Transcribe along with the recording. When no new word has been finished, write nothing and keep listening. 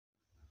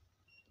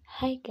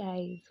Hi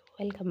guys,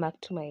 welcome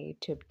back to my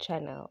YouTube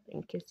channel.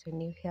 In case you're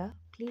new here,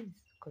 please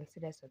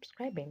consider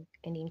subscribing.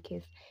 And in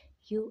case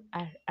you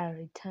are a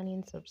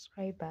returning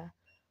subscriber,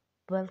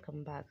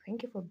 welcome back.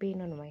 Thank you for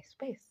being on my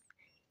space.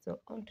 So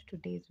on to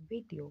today's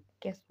video.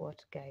 Guess what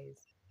guys?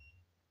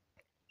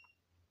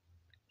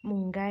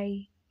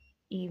 Mungai,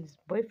 Eve's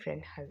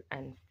boyfriend, has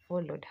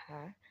unfollowed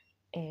her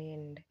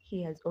and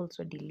he has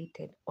also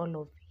deleted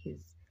all of his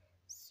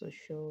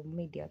social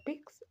media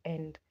pics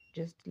and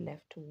just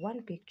left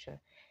one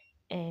picture.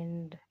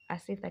 And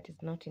as if that is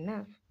not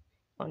enough,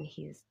 on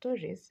his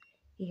stories,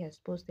 he has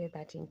posted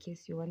that in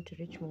case you want to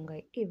reach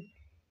Mungai Eve,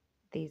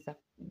 there's a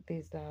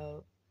there's a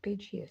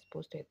page he has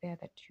posted there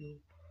that you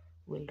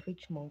will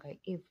reach Mungai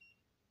Eve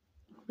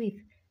with.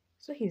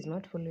 So he's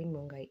not following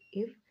Mungai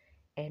Eve,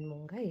 and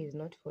Mungai is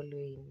not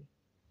following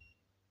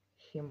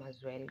him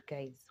as well.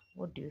 Guys,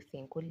 what do you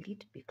think? Will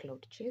it be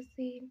cloud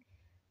chasing?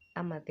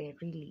 Am there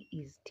really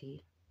is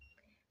tea?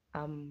 I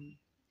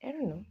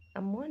don't know.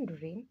 I'm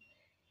wondering.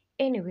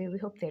 Anyway, we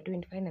hope they're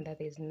doing fine and that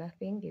there's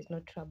no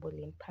trouble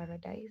in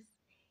paradise.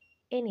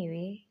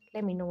 Anyway,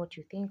 let me know what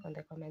you think on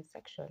the comment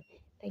section.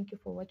 Thank you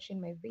for watching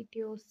my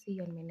video. See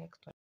you on my next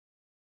one.